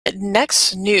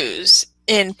Next news.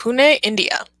 In Pune,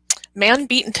 India, man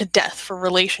beaten to death for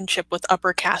relationship with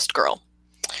upper caste girl.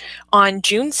 On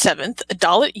June 7th, a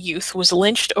Dalit youth was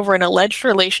lynched over an alleged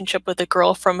relationship with a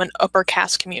girl from an upper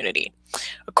caste community.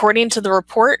 According to the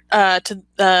report, a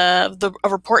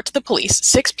report to the police,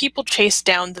 6 people chased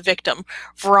down the victim,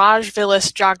 Viraj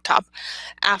Vilas Jagtap,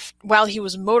 while he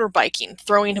was motorbiking,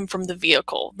 throwing him from the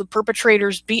vehicle. The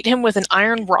perpetrators beat him with an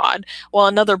iron rod, while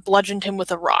another bludgeoned him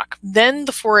with a rock. Then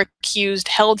the 4 accused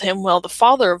held him while the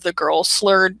father of the girl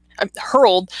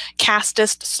hurled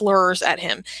casteist slurs at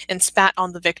him and spat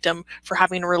on the victim for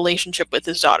having a relationship with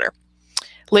his daughter.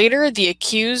 Later, the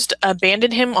accused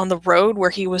abandoned him on the road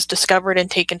where he was discovered and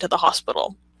taken to the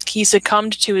hospital. He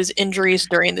succumbed to his injuries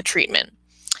during the treatment.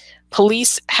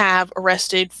 Police have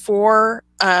arrested 4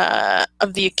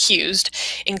 of the accused,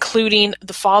 including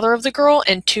the father of the girl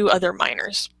and 2 other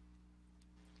minors.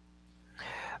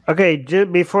 Okay,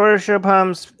 before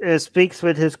Shubham speaks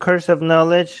with his curse of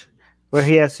knowledge, where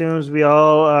he assumes we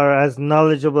all are as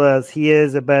knowledgeable as he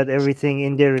is about everything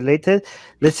India related,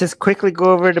 let's just quickly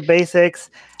go over the basics.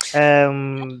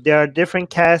 There are different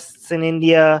castes in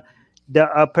India.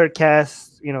 The upper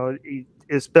caste,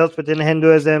 is built within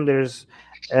Hinduism. There's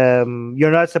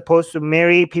you're not supposed to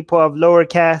marry people of lower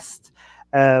caste.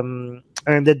 And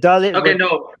the Dalit. Okay,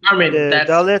 no, that's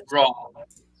Dalit, wrong.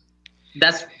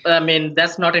 That's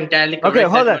not entirely correct. Okay,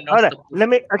 hold on. Let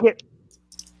me. Okay.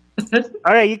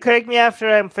 All right, you correct me after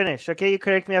I'm finished. Okay,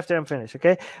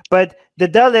 Okay, but the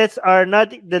Dalits are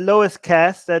not the lowest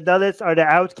caste. The Dalits are the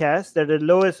outcasts. They're the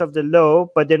lowest of the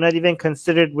low, but they're not even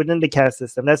considered within the caste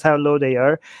system. That's how low they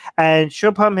are. And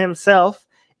Shubham himself,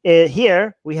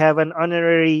 here we have an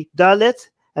honorary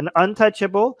Dalit, an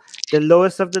untouchable, the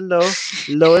lowest of the low,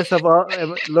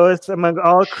 lowest among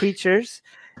all creatures,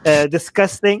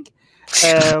 disgusting.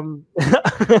 And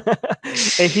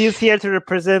he's here to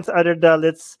represent other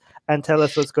Dalits and tell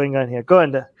us what's going on here. Go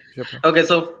on. Okay,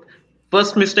 so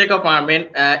first mistake of Armin,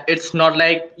 it's not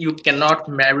like you cannot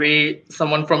marry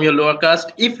someone from your lower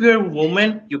caste. If you're a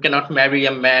woman, you cannot marry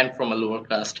a man from a lower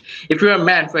caste. If you're a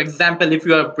man, for example, if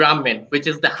you're a Brahmin, which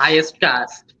is the highest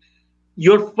caste,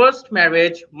 your first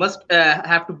marriage must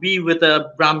have to be with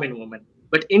a Brahmin woman.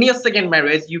 But in your second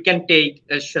marriage, you can take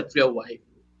a Kshatriya wife.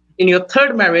 In your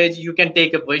third marriage, you can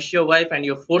take a Vaishya wife, and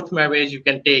your fourth marriage, you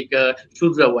can take a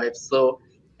Shudra wife. So,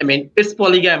 it's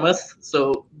polygamous.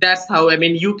 So that's how,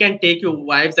 you can take your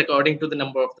wives according to the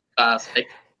number of the caste.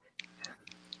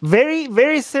 Very,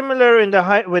 very similar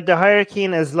with the hierarchy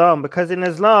in Islam, because in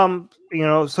Islam,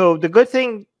 so the good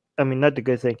thing, not the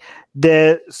good thing,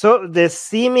 the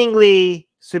seemingly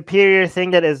superior thing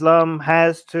that Islam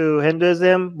has to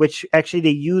Hinduism, which actually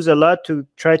they use a lot to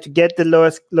try to get the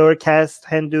lower caste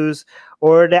Hindus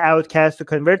or the outcasts to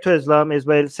convert to Islam, is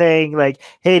by saying like,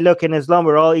 hey, look, in Islam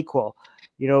we're all equal.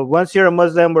 Once you're a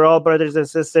Muslim, we're all brothers and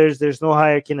sisters. There's no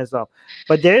hierarchy in Islam.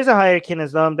 But there is a hierarchy in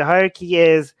Islam. The hierarchy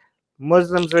is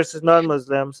Muslims versus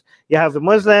non-Muslims. You have the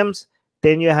Muslims,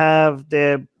 then you have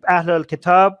the Ahlul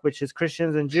Kitab, which is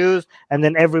Christians and Jews, and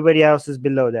then everybody else is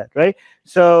below that, right?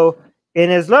 So in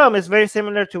Islam, it's very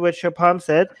similar to what Shubham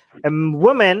said. A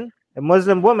Muslim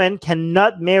woman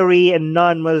cannot marry a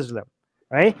non-Muslim,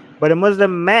 right? But a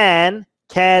Muslim man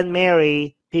can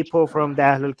marry people from the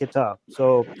Ahlul Kitab.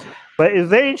 So, but it's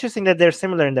very interesting that they're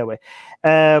similar in that way.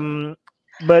 But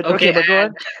go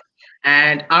on.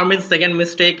 And Armin's second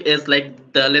mistake is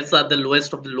like Dalits are the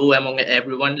lowest of the low among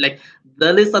everyone. Like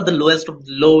Dalits are the lowest of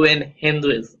the low in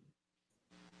Hinduism.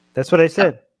 That's what I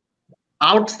said.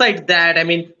 Outside that,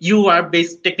 you are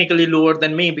technically lower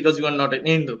than me because you are not an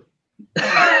Hindu.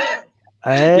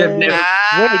 Actually,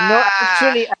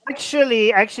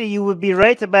 you would be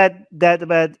right about that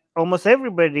about almost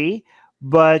everybody.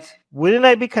 But wouldn't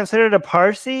I be considered a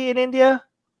Parsi in India?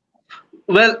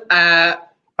 Well,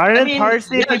 aren't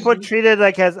Parsi people treated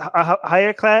like as a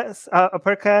higher class,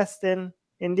 upper caste in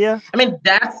India?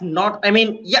 That's not.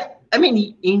 India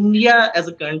as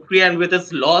a country and with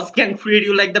its laws can treat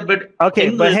you like that. But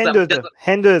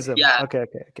Hinduism. Yeah. Okay.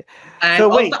 And so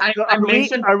also,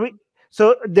 wait,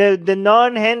 so the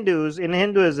non-Hindus in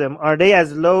Hinduism, are they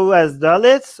as low as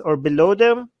Dalits or below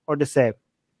them or the same?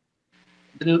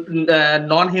 The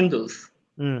non-Hindus.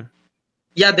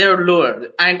 Yeah, they're lower.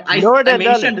 And I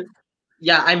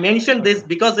mentioned this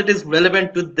because it is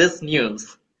relevant to this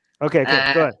news. Okay,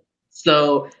 go on.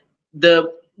 So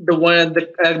the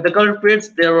culprits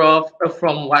thereof,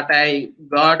 from what I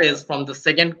got, is from the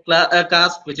second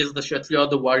caste, which is the Kshatriya or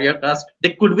the warrior caste.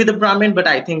 They could be the Brahmin, but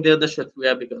I think they're the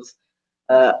Kshatriya because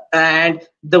and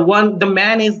the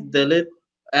man is Dalit.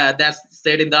 That's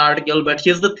said in the article. But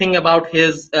here's the thing about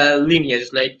his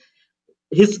lineage. Like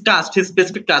his caste, his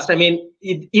specific caste. I mean,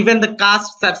 even the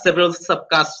castes have several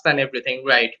subcastes and everything,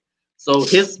 right? So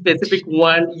his specific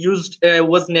one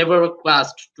was never a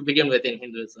caste to begin with in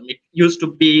Hinduism. It used to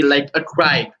be like a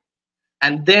tribe,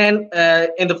 and then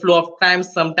in the flow of time,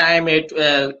 sometime it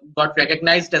got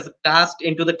recognized as a caste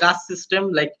into the caste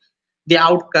system, like the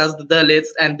outcast, the Dalits,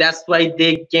 and that's why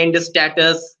they gained a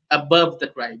status above the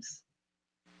tribes.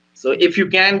 So if you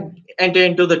can enter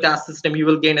into the caste system, you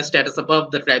will gain a status above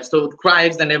the tribes. So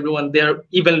tribes and everyone, they're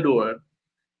even lower.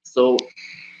 So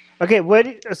okay,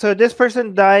 so this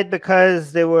person died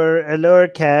because they were a lower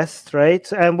caste,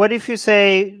 right? And what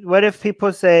if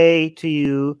people say to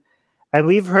you, and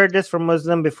we've heard this from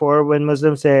Muslim before, when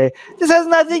Muslims say, this has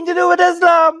nothing to do with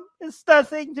Islam. It's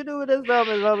nothing to do with Islam.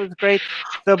 Islam is great.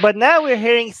 So, but now we're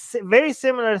hearing very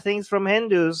similar things from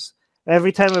Hindus.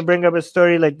 Every time we bring up a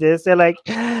story like this, they're like,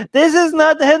 this is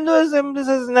not Hinduism. This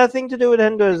has nothing to do with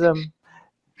Hinduism.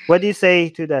 What do you say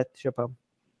to that, Shapam?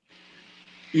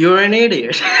 You're an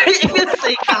idiot. If you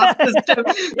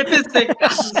say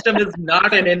caste system is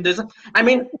not an Hinduism, I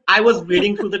mean, I was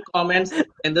reading through the comments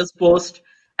in this post,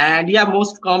 and yeah,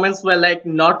 most comments were like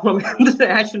not from the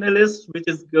nationalists, which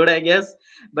is good, I guess.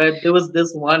 But there was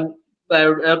this one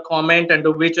comment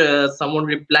under which someone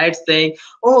replied saying,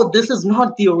 "Oh, this is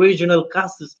not the original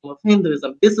caste system of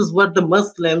Hinduism. This is what the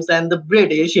Muslims and the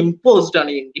British imposed on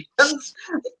Indians."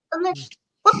 I'm like,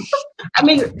 what the? I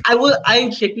mean, I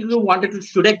technically wanted to,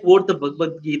 should I quote the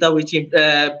Bhagavad Gita, which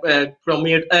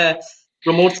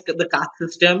promotes the caste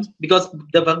system, because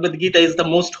the Bhagavad Gita is the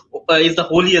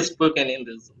holiest book in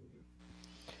Hinduism,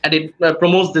 and it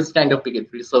promotes this kind of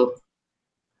bigotry. So,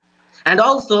 and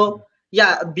also,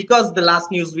 yeah, because the last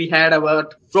news we had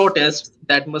about protests,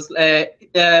 that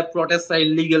protests are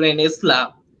illegal in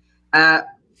Islam,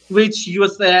 which you're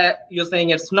saying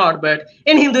it's not, but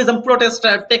in Hinduism, protests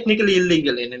are technically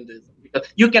illegal in Hinduism because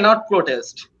you cannot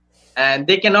protest, and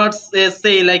they cannot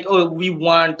say like, oh, we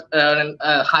want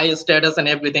a higher status and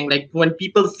everything. Like when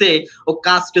people say, oh,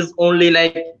 caste is only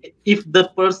like if the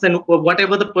person or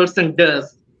whatever the person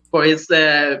does for his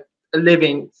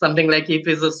living, something like if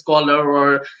he's a scholar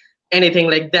or anything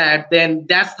like that, then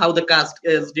that's how the caste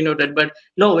is denoted. But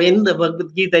no, in the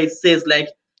Bhagavad Gita it says like,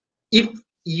 if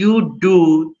you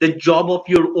do the job of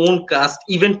your own caste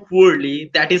even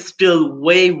poorly, that is still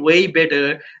way, way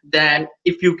better than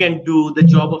if you can do the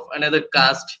job of another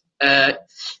caste the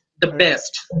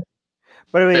best.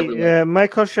 By the way,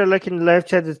 Michael Sherlock in the live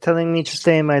chat is telling me to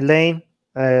stay in my lane.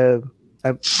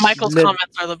 Michael's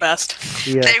comments are the best.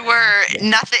 Yeah. They were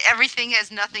nothing. Everything has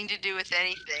nothing to do with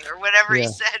anything, or whatever he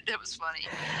said. It was funny.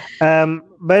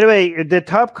 By the way, the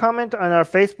top comment on our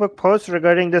Facebook post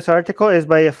regarding this article is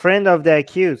by a friend of the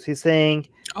accused. He's saying,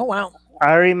 "Oh wow,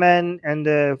 Ariman," and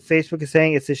the Facebook is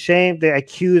saying it's a shame. The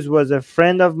accused was a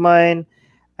friend of mine,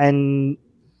 and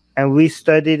we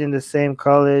studied in the same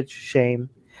college. Shame.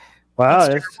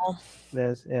 Wow,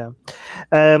 that's yeah.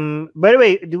 By the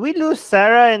way, did we lose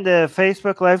Sarah in the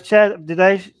Facebook live chat? Did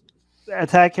I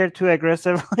attack her too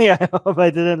aggressively? I hope I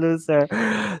didn't lose her.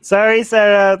 Sorry,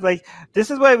 Sarah. Like,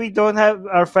 this is why we don't have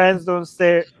our fans don't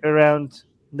stay around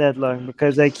that long,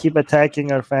 because I keep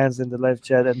attacking our fans in the live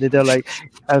chat, and they're like,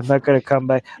 "I'm not gonna come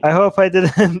back." I hope I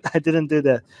didn't do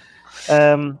that.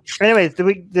 Anyways,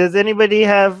 does anybody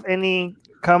have any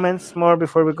comments more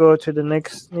before we go to the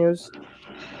next news?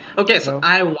 Okay, so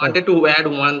I wanted to add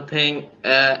one thing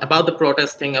about the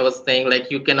protest thing. I was saying, like,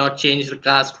 you cannot change the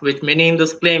caste, which many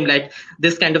Hindus claim, like,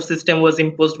 this kind of system was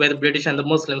imposed by the British and the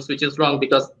Muslims, which is wrong,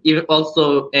 because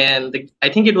also, and I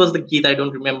think it was the Gita, I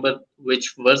don't remember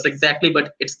which verse exactly,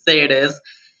 but it said is,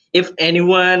 if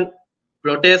anyone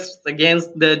protests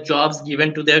against the jobs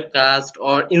given to their caste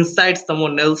or incites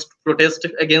someone else to protest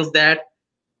against that,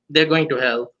 they're going to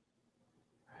hell.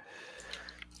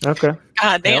 Okay.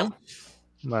 God damn.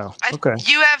 Wow. Okay.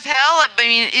 You have hell. I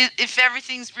mean, if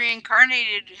everything's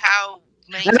reincarnated, how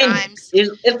many times?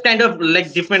 It's kind of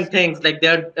like different things. Like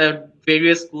there are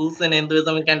various schools in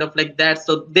Hinduism and kind of like that.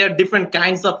 So there are different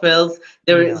kinds of hells.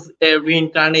 There is a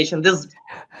reincarnation. There's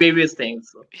various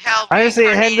things. Hell honestly,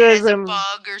 Hinduism, as a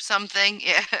bug or something.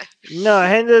 Yeah. No,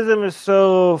 Hinduism is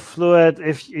so fluid.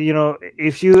 If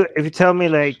you tell me,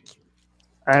 like,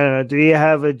 I don't know, do you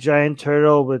have a giant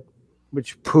turtle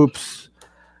which poops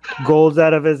gold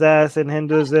out of his ass in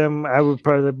Hinduism? I would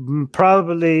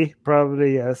probably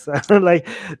yes. like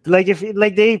if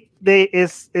like they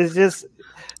it's just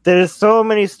there's so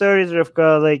many stories,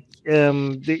 Rivka. Like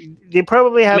they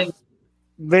probably have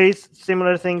very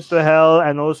similar things to hell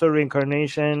and also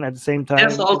reincarnation at the same time.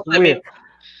 There's also,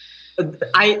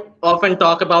 I often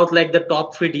talk about like the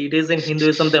top three deities in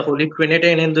Hinduism, the Holy Trinity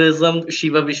in Hinduism,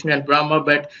 Shiva, Vishnu, and Brahma.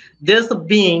 But there's a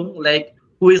being like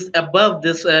who is above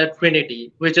this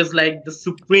Trinity, which is like the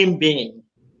supreme being,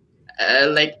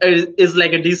 is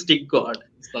like a deistic god,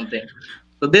 something.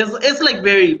 So there's it's like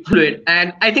very fluid,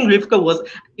 and I think Rivka was.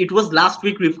 It was last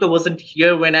week. Rivka wasn't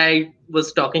here when I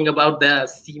was talking about the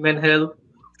semen hell.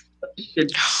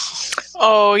 Shit.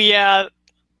 Oh yeah,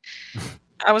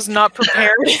 I was not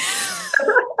prepared.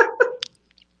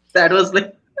 That was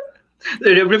like,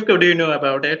 Rivka, do you know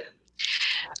about it?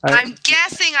 I'm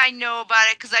guessing I know about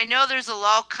it because I know there's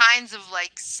all kinds of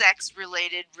like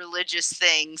sex-related religious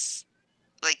things,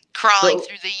 like crawling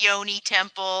through the Yoni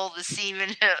temple, the semen,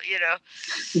 you know.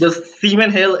 The semen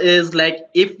hell is like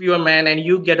if you're a man and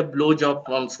you get a blowjob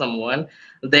from someone,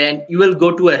 then you will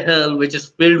go to a hell which is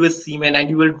filled with semen and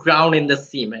you will drown in the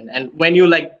semen. And when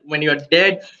you're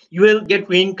dead, you will get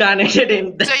reincarnated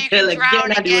in the hell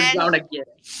again and you will drown again.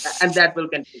 And that will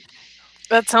continue.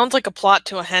 That sounds like a plot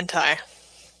to a hentai.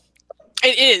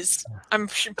 It is. I'm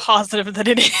positive that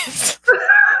it is.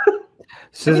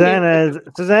 Susanna's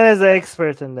the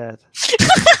expert in that.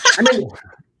 I mean,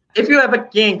 if you have a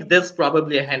kink, there's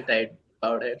probably a hentai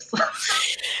about it.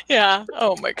 Yeah.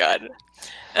 Oh my god.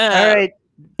 All right.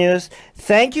 News.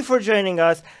 Thank you for joining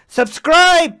us.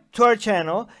 Subscribe to our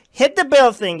channel. Hit the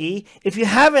bell thingy. If you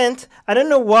haven't, I don't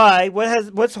know why.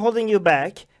 What's holding you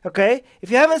back? Okay.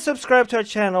 If you haven't subscribed to our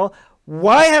channel,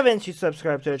 why haven't you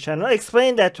subscribed to our channel?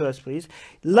 Explain that to us, please.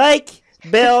 Like,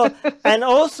 bell, and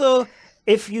also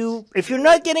if you're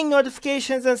not getting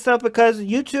notifications and stuff because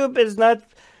YouTube is not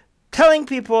telling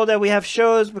people that we have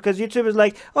shows, because YouTube is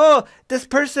like, oh, this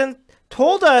person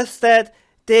told us that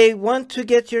they want to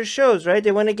get your shows, right?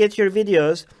 They want to get your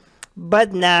videos,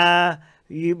 but nah,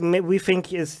 we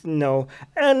think is no.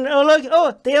 And like,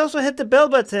 oh, they also hit the bell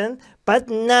button, but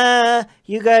nah,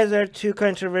 you guys are too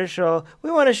controversial.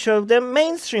 We want to show them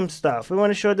mainstream stuff. We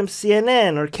want to show them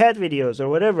CNN or cat videos or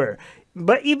whatever.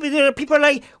 But even people are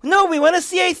like, no, we want to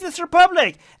see Atheist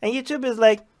Republic. And YouTube is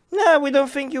like, no, we don't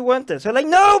think you want this. They're like,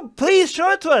 no, please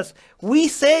show it to us. We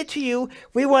say to you,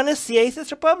 we want to see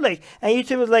Atheist Republic. And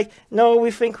YouTube is like, no, we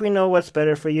think we know what's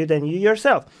better for you than you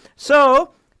yourself.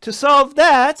 So to solve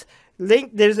that,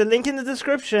 there's a link in the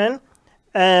description,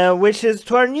 which is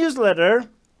to our newsletter.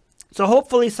 So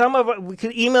hopefully we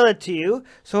could email it to you.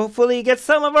 So hopefully you get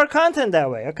some of our content that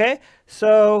way. Okay.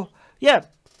 So yeah,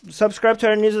 subscribe to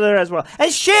our newsletter as well.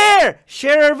 And share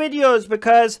our videos,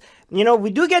 because you know, we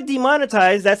do get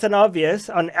demonetized, that's an obvious,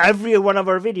 on every one of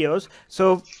our videos,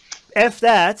 so F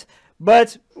that,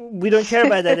 but we don't care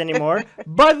about that anymore.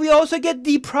 But we also get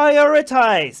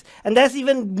deprioritized, and that's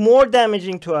even more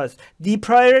damaging to us.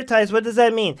 Deprioritized, what does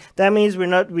that mean? That means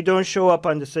we don't show up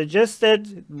on the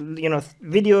suggested, you know,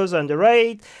 videos on the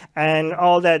right, and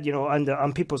all that, you know,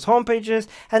 on people's homepages,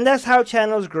 and that's how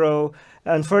channels grow.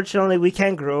 Unfortunately, we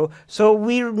can't grow, so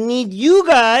we need you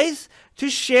guys to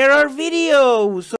share our videos.